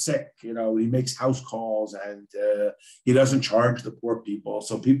the sick, you know, he makes house calls and he doesn't charge the poor people.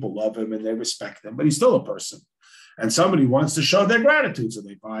 So people love him and they respect him, but he's still a person. And somebody wants to show their gratitude. So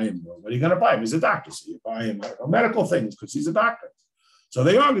they buy him. Well, what are you going to buy him? He's a doctor. So you buy him medical things because he's a doctor. So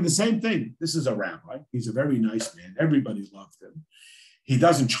they argue the same thing. This is a rabbi. He's a very nice man. Everybody loved him. He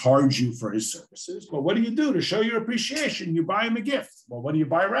doesn't charge you for his services. But what do you do to show your appreciation? You buy him a gift. Well, what do you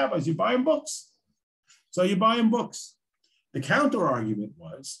buy rabbis? You buy him books. So you buy him books. The counter argument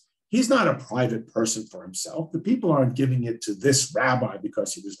was, he's not a private person for himself. The people aren't giving it to this rabbi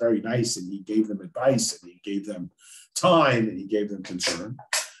because he was very nice and he gave them advice and he gave them time and he gave them concern.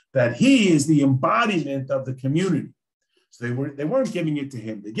 That he is the embodiment of the community. So they weren't giving it to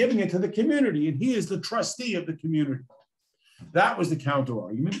him. They're giving it to the community and he is the trustee of the community. That was the counter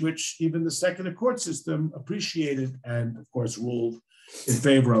argument, which even the secular court system appreciated and, of course, ruled in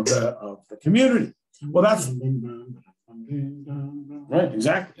favor of the community. Well, that's right,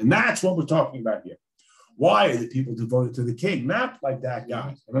 exactly. And that's what we're talking about here. Why are the people devoted to the king? Not like that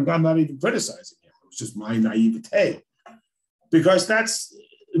guy. And I'm not even criticizing him. It was just my naivete.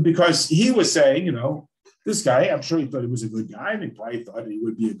 Because he was saying, you know, this guy, I'm sure he thought he was a good guy, and he probably thought he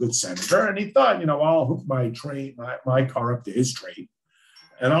would be a good senator. And he thought, you know, I'll hook my car up to his trade,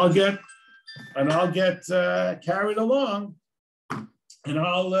 and I'll get carried along, and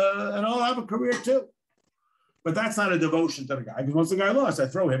I'll have a career too. But that's not a devotion to the guy, because once the guy lost, I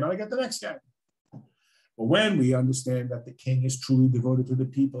throw him and I get the next guy. But when we understand that the king is truly devoted to the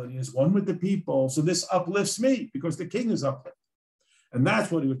people and he is one with the people, so this uplifts me because the king is uplifted. And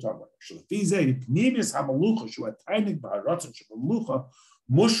that's what he was talking about.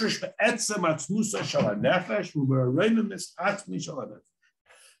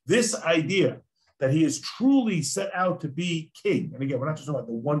 This idea that he is truly set out to be king. And again, we're not just talking about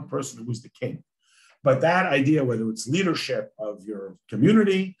the one person who was the king, but that idea, whether it's leadership of your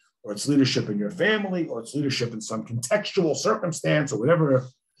community, or it's leadership in your family, or it's leadership in some contextual circumstance, or whatever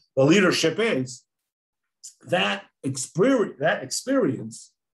the leadership is, that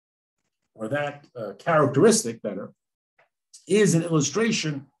experience, or that characteristic, better, is an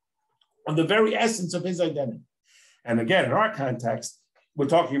illustration of the very essence of his identity. And again, in our context, we're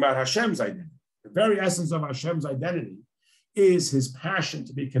talking about Hashem's identity. The very essence of Hashem's identity is his passion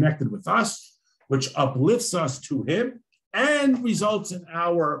to be connected with us, which uplifts us to him and results in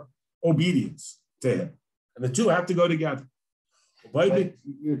our obedience to him. And the two have to go together. But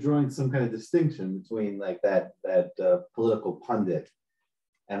you're drawing some kind of distinction between like that political pundit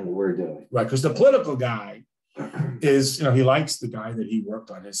and what we're doing. Right, because the political guy is, you know, he likes the guy that he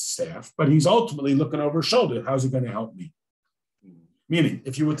worked on his staff, but he's ultimately looking over his shoulder. How's it going to help me? Meaning,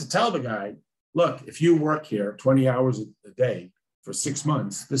 if you were to tell the guy, look, if you work here 20 hours a day for 6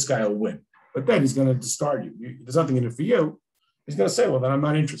 months, this guy will win. But then he's going to discard you. There's nothing in it for you. He's going to say, well, then I'm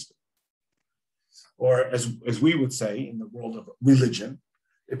not interested. Or as we would say in the world of religion,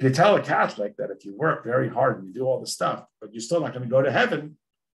 if you tell a Catholic that if you work very hard and you do all the stuff, but you're still not going to go to heaven,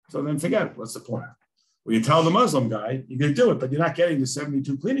 so then forget it. What's the point? Well, you tell the Muslim guy, you can do it, but you're not getting the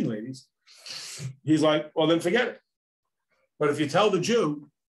 72 cleaning ladies. He's like, well, then forget it. But if you tell the Jew,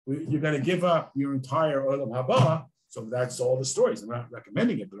 you're going to give up your entire Olam Haba, so that's all the stories. I'm not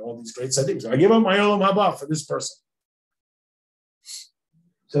recommending it, but all these great things. I give up my Olam Haba for this person.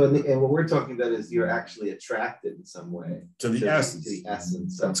 So, and what we're talking about is you're actually attracted in some way to the essence. To the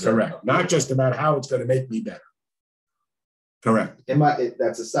essence. That's correct. Not just about how it's going to make me better. Correct.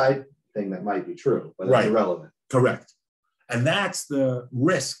 That's a side thing that might be true, but it's irrelevant. Correct. And that's the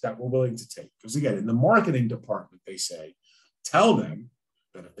risk that we're willing to take. Because again, in the marketing department, they say, tell them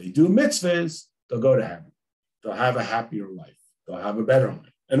that if they do mitzvahs, they'll go to heaven. They'll have a happier life. They'll have a better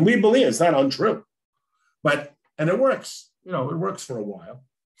life. And we believe it's not untrue. And it works. You know, it works for a while.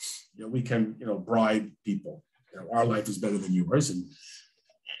 You know, we can, you know, bribe people. You know, our life is better than yours.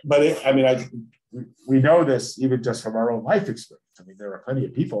 We know this even just from our own life experience. I mean, there are plenty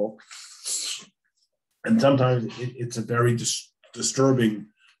of people, and sometimes it's a very disturbing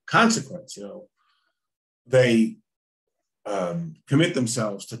consequence. You know, they commit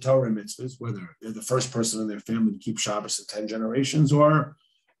themselves to Torah mitzvahs, whether they're the first person in their family to keep Shabbos in 10 generations, or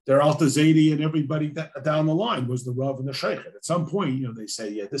they're Alta Zaidi and everybody down the line was the Rav and the Sheikh. At some point, they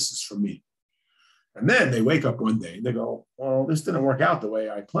say, yeah, this is for me. And then they wake up one day and they go, well, this didn't work out the way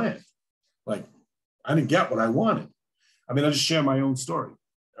I planned. Like, I didn't get what I wanted. I mean, I'll just share my own story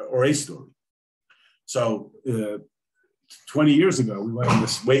or a story. So 20 years ago, we went on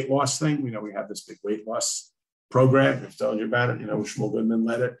this weight loss thing. We had this big weight loss program. I've told you about it. Shmuel Goodman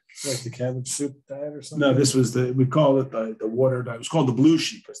led it. Like the cabbage soup diet or something? No, this was we call it the water diet. It was called the blue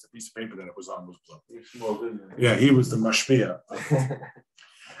sheet because the piece of paper that it was on was blue. Shmuel Goodman. Yeah, he was the mashpia.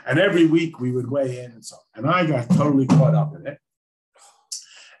 And every week we would weigh in and I got totally caught up in it.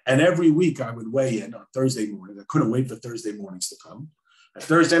 And every week I would weigh in on Thursday morning. I couldn't wait for Thursday mornings to come. And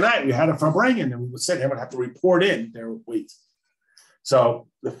Thursday night we had a Farbrengen and we would sit here and have to report in their weight. So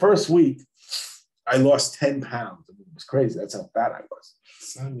the first week I lost 10 pounds. I mean, it was crazy. That's how fat I was.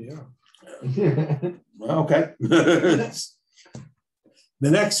 Sign me up. Well, okay. The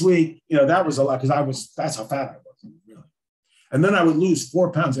next week, that was a lot because that's how fat I was, really. And then I would lose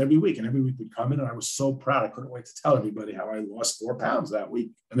 4 pounds every week, and every week would come in, and I was so proud. I couldn't wait to tell everybody how I lost 4 pounds that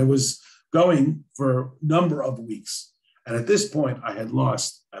week. And it was going for a number of weeks. And at this point, I had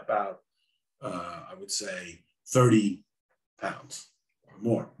lost about, I would say, 30 pounds.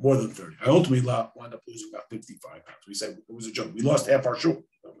 More than 30. I ultimately wound up losing about 55 pounds. We said it was a joke. We lost half our shoe.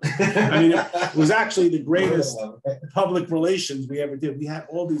 I mean, it was actually the greatest public relations we ever did. We had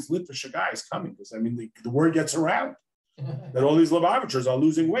all these Litvisher guys coming because, I mean, the word gets around that all these Lubavitchers are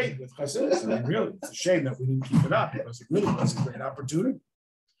losing weight with Chassidus. I mean, really, it's a shame that we didn't keep it up because it really was a great opportunity.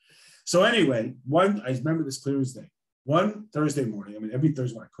 So anyway, I remember this clear as day. One Thursday morning, I mean, every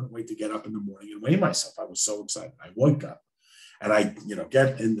Thursday morning, I couldn't wait to get up in the morning and weigh myself. I was so excited. I woke up. And I,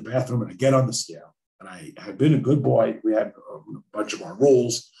 get in the bathroom and I get on the scale. And I had been a good boy. We had a bunch of our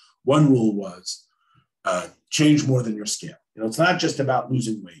rules. One rule was change more than your scale. It's not just about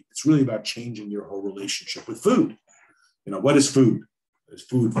losing weight. It's really about changing your whole relationship with food. What is food? Is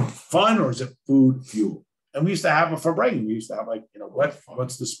food fun or is it food fuel? And we used to have a Farbrengen. We used to have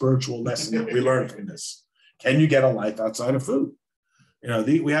what's the spiritual lesson that we learned from this? Can you get a life outside of food?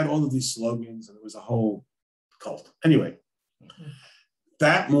 We had all of these slogans and it was a whole cult. Anyway.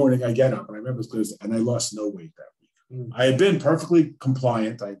 That morning I get up and I remember this and I lost no weight that week. I had been perfectly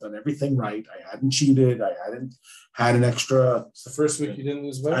compliant. I had done everything right. I hadn't cheated. I hadn't had an extra. It's the first week you didn't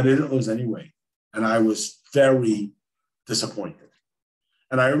lose weight? I didn't lose any weight. And I was very disappointed.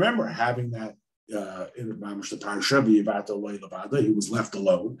 And I remember having that in Maamer Class, he was left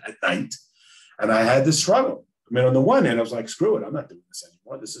alone at night. And I had this struggle. I mean, on the one hand, I was like, screw it. I'm not doing this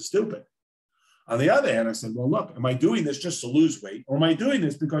anymore. This is stupid. On the other hand, I said, well, look, am I doing this just to lose weight? Or am I doing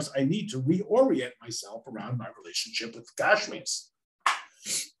this because I need to reorient myself around my relationship with Gashmias?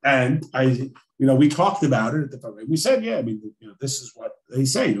 And we talked about it at the time. We said, yeah, I mean, this is what they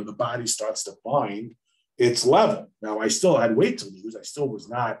say, the body starts to find its level. Now, I still had weight to lose. I still was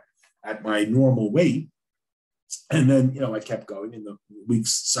not at my normal weight. And then, I kept going. In the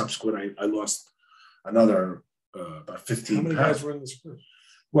weeks subsequent, I lost another about 15 pounds. How many guys were in this group?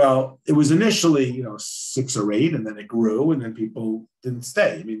 Well, it was initially, 6 or 8, and then it grew, and then people didn't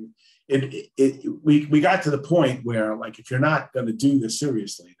stay. I mean, we got to the point where, like, if you're not going to do this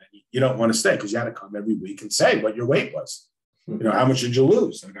seriously, then you don't want to stay because you had to come every week and say what your weight was. How much did you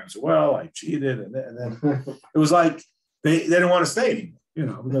lose? And the guy said, well, I cheated, and then it was like they didn't want to stay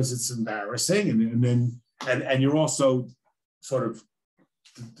anymore, because it's embarrassing, and you're also sort of.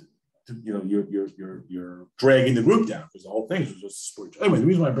 You're dragging the group down because the whole thing was just a sport. Anyway, the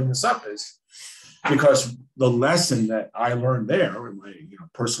reason why I bring this up is because the lesson that I learned there in my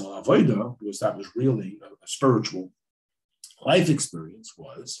personal avodah, because that was really a spiritual life experience,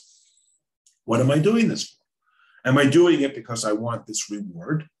 was what am I doing this for? Am I doing it because I want this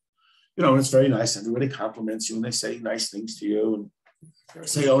reward? And it's very nice. Everybody compliments you and they say nice things to you and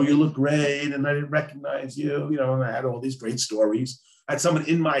say, oh, you look great, and I didn't recognize you, and I had all these great stories. I had someone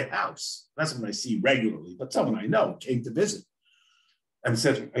in my house, not someone I see regularly, but someone I know came to visit and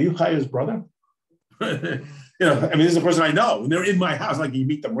said, are you Chaya's brother? This is a person I know, and they're in my house, like you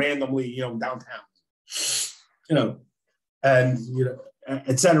meet them randomly, downtown, and,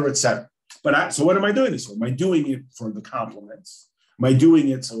 et cetera, et cetera. But so what am I doing this for? Am I doing it for the compliments? Am I doing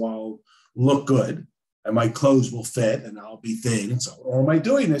it so I'll look good and my clothes will fit and I'll be thin and so on? Or am I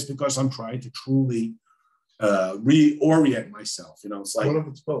doing this because I'm trying to truly reorient myself? It's like, what if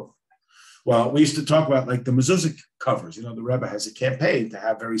it's both? Well, we used to talk about like the mezuzah covers. The Rebbe has a campaign to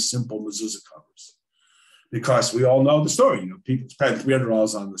have very simple mezuzah covers because we all know the story. People spend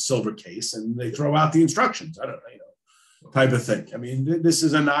 $300 on the silver case and they throw out the instructions. I don't know. type of thing. I mean, this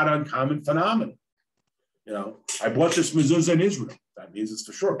is a not uncommon phenomenon. I bought this mezuzah in Israel. That means it's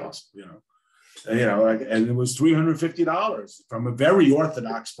for sure possible. And it was $350 from a very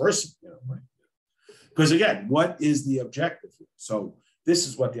orthodox person. Because again, what is the objective here? So this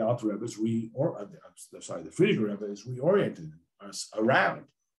is what the Alter Rebbe is the Friedrich Rebbe is reorienting us around.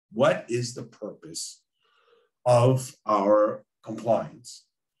 What is the purpose of our compliance?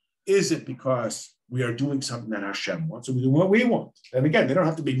 Is it because we are doing something that Hashem wants, or we do what we want? And again, they don't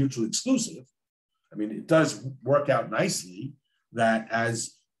have to be mutually exclusive. I mean, it does work out nicely that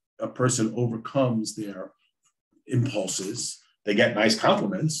as a person overcomes their impulses, they get nice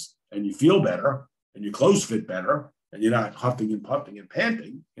compliments, and you feel better, and your clothes fit better, and you're not huffing and puffing and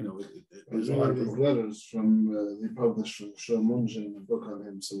panting. There's a lot of his letters they published from Shlomo, a book on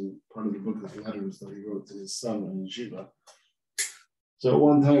him. So part of the book is letters that he wrote to his son in yeshiva. So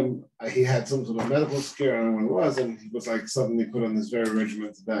one time he had some sort of medical scare, I don't know what it was, and he was like suddenly put on this very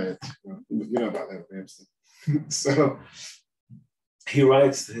regimented diet. You know about that, Amstein. So he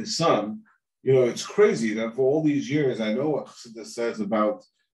writes to his son, it's crazy that for all these years I know what this says about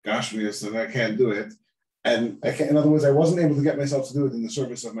Gashmias and I can't do it. And in other words, I wasn't able to get myself to do it in the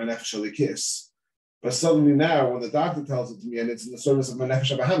service of my Nefesh Elikis. But suddenly now, when the doctor tells it to me and it's in the service of my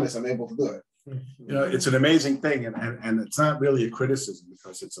Nefesh Bahamis, I'm able to do it. It's an amazing thing, and it's not really a criticism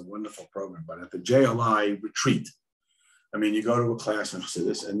because it's a wonderful program. But at the JLI retreat, I mean, you go to a class and say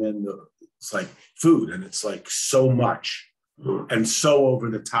this, and then it's like food, and it's like so much and so over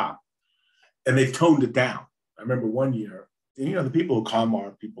the top, and they've toned it down. I remember one year, the people who come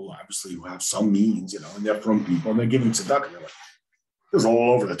are people obviously who have some means, and they're from people, and they're giving tzedakah. They're like, this is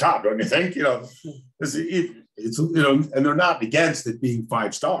all over the top, don't you think? It's and they're not against it being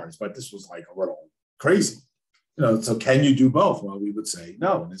 5 stars, but this was like a little crazy. So can you do both? Well, we would say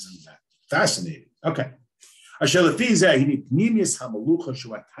no, and isn't that fascinating? Okay. The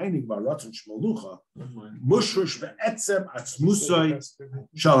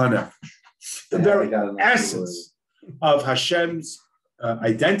very essence of Hashem's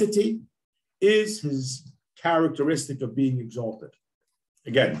identity is his characteristic of being exalted.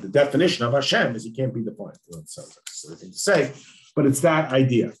 Again, the definition of Hashem is he can't be defined. It's a silly thing to say, but it's that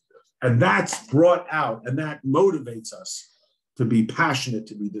idea. And that's brought out, and that motivates us to be passionate,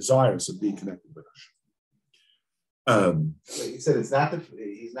 to be desirous of being connected with Hashem. So you said he's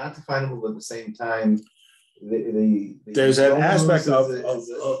not definable, but at the same time, there's an aspect of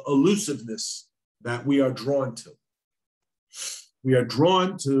elusiveness that we are drawn to. We are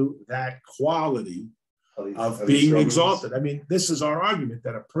drawn to that quality of being exalted. I mean, this is our argument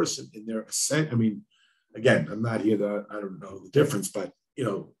that a person in their ascent, I mean, again, I'm not here to, I don't know the difference, but,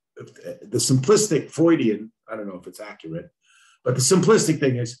 the simplistic Freudian, I don't know if it's accurate, but the simplistic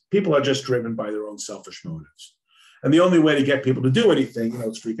thing is people are just driven by their own selfish motives. And the only way to get people to do anything,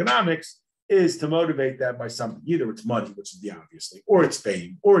 through economics, is to motivate them by something. Either it's money, which is the obvious thing, or it's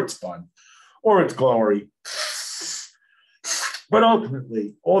fame, or it's fun, or it's glory. But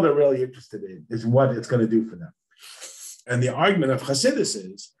ultimately, all they're really interested in is what it's going to do for them. And the argument of Hasidus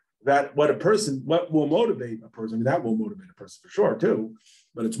is that what will motivate a person, I mean, that will motivate a person for sure too,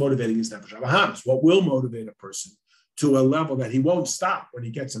 but it's motivating his nefesh habahamis. What will motivate a person to a level that he won't stop when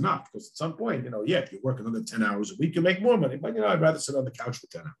he gets enough? Because at some point, if you work another 10 hours a week, you make more money, but I'd rather sit on the couch for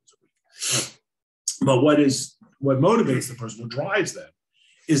 10 hours a week. But what motivates the person, what drives them,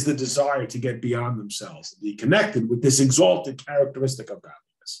 is the desire to get beyond themselves, to be connected with this exalted characteristic of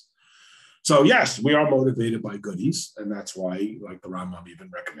godliness. So yes, we are motivated by goodies, and that's why, like the Rambam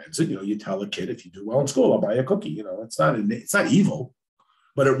even recommends it. You tell a kid, if you do well in school, I'll buy you a cookie. It's not evil,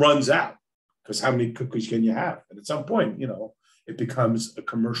 but it runs out because how many cookies can you have? And at some point, it becomes a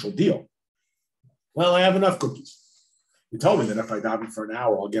commercial deal. Well, I have enough cookies. You told me that if I daven for an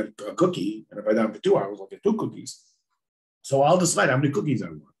hour, I'll get a cookie, and if I daven for 2 hours, I'll get 2 cookies. So I'll decide how many cookies I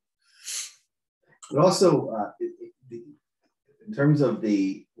want. But also, in terms of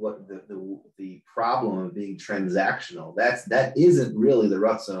the problem of being transactional, that isn't really the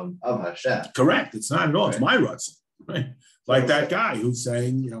ratzon of Hashem. Correct. It's not at all. It's my ratzon. Right? Like that guy who's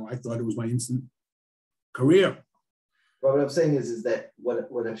saying, I thought it was my instant career. But what I'm saying is that what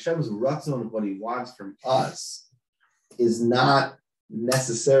Hashem's ratzon, what he wants from us, is not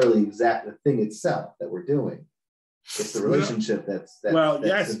necessarily the thing itself that we're doing. It's the relationship that's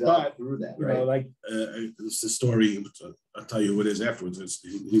yes, but through that, right? It's the story. I'll tell you what it is afterwards.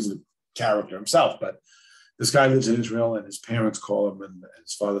 He's a character himself, but this guy lives in Israel, and his parents call him, and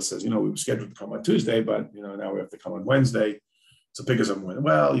his father says, "We were scheduled to come on Tuesday, but now we have to come on Wednesday. So pick us up and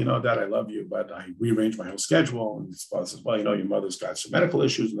well, Dad, I love you, but I rearranged my whole schedule. And his father says, well, your mother's got some medical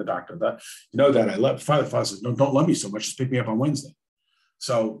issues, and the doctor, Dad, I love. Father says, no, don't love me so much. Just pick me up on Wednesday.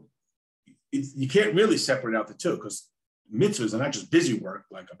 So you can't really separate out the two, because mitzvahs are not just busy work.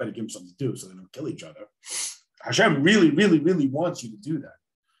 Like, I better give them something to do so they don't kill each other. Hashem really, really, really wants you to do that.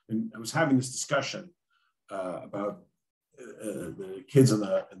 And I was having this discussion about the kids in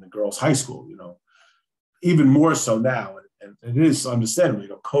the girls' high school. Even more so now, and it is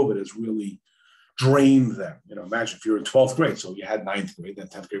understandable. COVID has really drained them. Imagine if you're in 12th grade, so you had 9th grade, then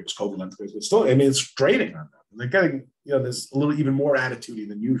 10th grade was COVID, 11th grade, but still, it's draining on them. They're getting, there's a little even more attitude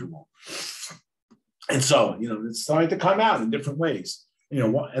than usual. And so, it's starting to come out in different ways.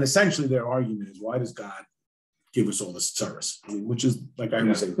 And essentially their argument is, why does God give us all this service? Which is, like I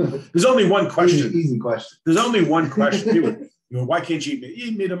was saying, there's only one question. Easy question. There's only one question. Why can't you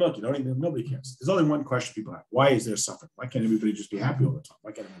eat meat and milk? Nobody cares. There's only one question people have. Why is there suffering? Why can't everybody just be happy all the time?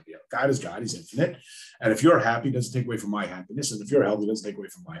 Why can't everybody be happy? God is God. He's infinite. And if you're happy, it doesn't take away from my happiness. And if you're healthy, it doesn't take away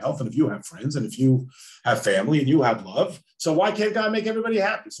from my health. And if you have friends, and if you have family, and you have love, so why can't God make everybody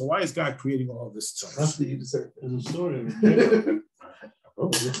happy? So why is God creating all of this service? That's what you deserve. There's a story.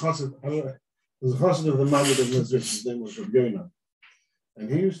 There's a concept of the Maamer Class. His name was Rabbi Yoina.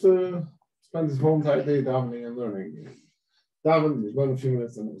 And he used to spend his whole entire day davening and learning. Daven, he learned a few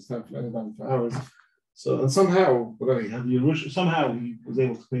minutes, and it was time for daven for hours. So, and somehow he was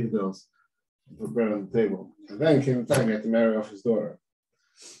able to pay the bills and put bread on the table. And then came the time he had to marry off his daughter.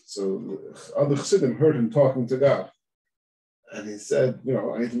 So other Chassidim heard him talking to God. And he said,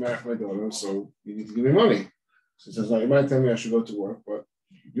 I need to marry off my daughter, so you need to give me money. So he says, you might tell me I should go to work, but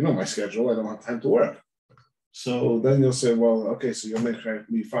my schedule, I don't have time to work. So then you'll say, well, okay, so you'll make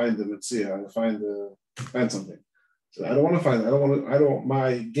me find the mitzvah, find something. So I don't want to find that. I don't want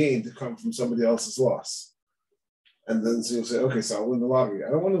my gain to come from somebody else's loss. And then so you'll say, okay, so I'll win the lottery. I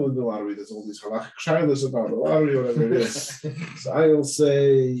don't want to win the lottery. There's all these halachic shilas about the lottery, whatever it is. So I'll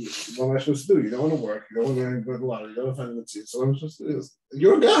say, what am I supposed to do? You don't want to work. You don't want to go to the lottery. You don't want to find the mitzvah. So I'm supposed to do this.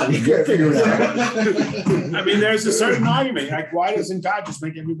 You're God. You can't figure it out. There's a certain argument. Like, why doesn't God just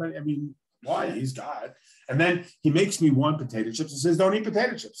make everybody? Why? He's God. And then he makes me want potato chips and says, don't eat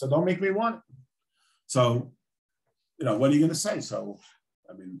potato chips. So don't make me want it. So, what are you going to say? So,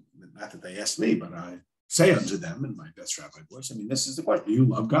 not that they asked me, but I say unto them in my best rabbi voice, this is the question. Do you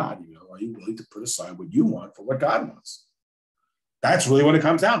love God? Are you willing to put aside what you want for what God wants? That's really what it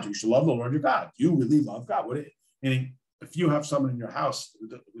comes down to. You should love the Lord your God. Do you really love God? Meaning, if you have someone in your house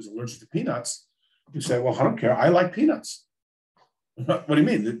who's allergic to peanuts, you say, well, I don't care. I like peanuts. What do you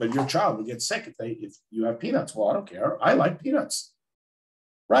mean? But your child will get sick if you have peanuts. Well, I don't care. I like peanuts.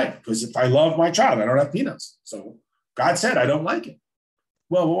 Right. Because if I love my child, I don't have peanuts. So God said, I don't like it.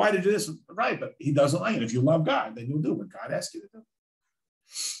 Well, why did you do this? Right, but he doesn't like it. If you love God, then you'll do what God asks you to do.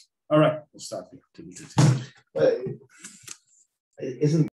 All right, we'll stop here. But isn't